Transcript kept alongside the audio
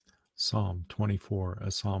Psalm 24, a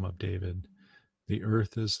psalm of David. The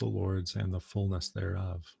earth is the Lord's and the fullness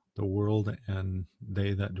thereof, the world and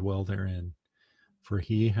they that dwell therein. For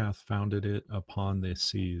he hath founded it upon the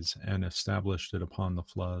seas and established it upon the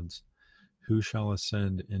floods. Who shall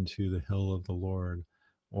ascend into the hill of the Lord,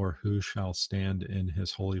 or who shall stand in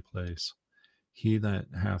his holy place? He that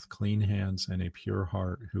hath clean hands and a pure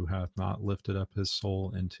heart, who hath not lifted up his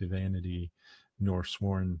soul into vanity, nor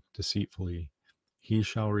sworn deceitfully, he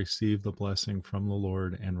shall receive the blessing from the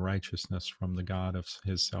Lord and righteousness from the God of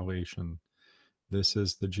his salvation. This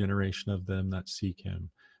is the generation of them that seek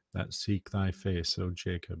him, that seek thy face, O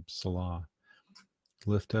Jacob. Selah.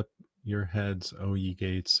 Lift up your heads, O ye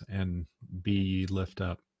gates, and be ye lift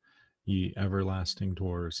up, ye everlasting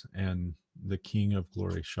doors, and the King of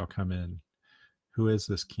glory shall come in. Who is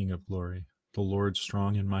this King of glory? The Lord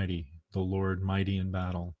strong and mighty, the Lord mighty in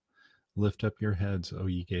battle. Lift up your heads, O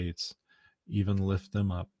ye gates, even lift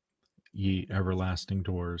them up, ye everlasting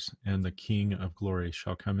doors, and the King of glory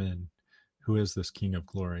shall come in. Who is this King of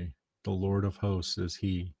glory? The Lord of hosts is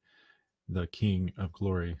he, the King of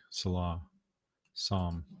glory. Selah.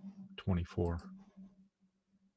 Psalm 24.